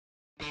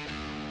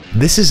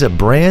This is a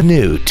brand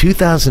new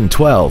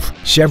 2012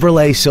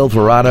 Chevrolet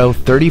Silverado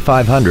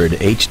 3500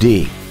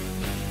 HD.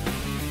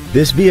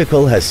 This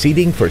vehicle has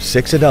seating for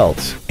 6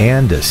 adults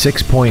and a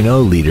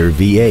 6.0-liter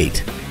V8.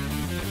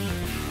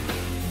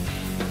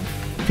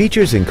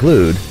 Features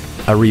include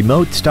a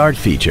remote start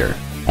feature,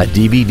 a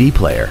DVD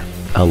player,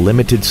 a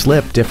limited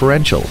slip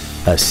differential,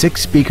 a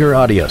 6-speaker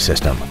audio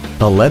system,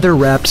 a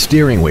leather-wrapped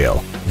steering wheel,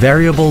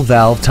 variable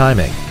valve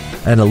timing,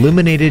 an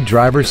illuminated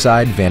driver's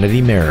side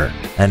vanity mirror,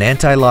 an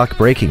anti-lock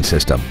braking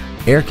system,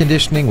 air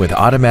conditioning with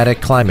automatic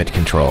climate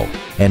control,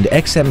 and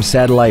XM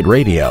satellite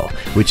radio,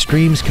 which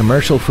streams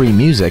commercial-free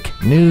music,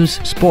 news,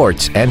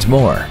 sports, and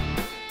more.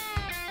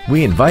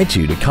 We invite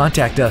you to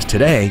contact us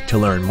today to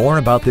learn more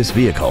about this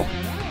vehicle.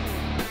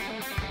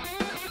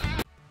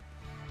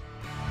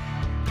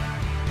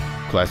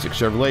 Classic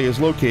Chevrolet is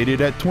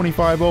located at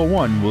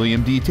 2501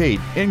 William D Tate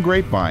in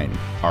Grapevine.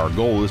 Our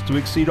goal is to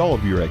exceed all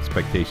of your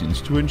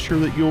expectations to ensure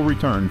that you'll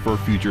return for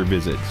future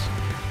visits.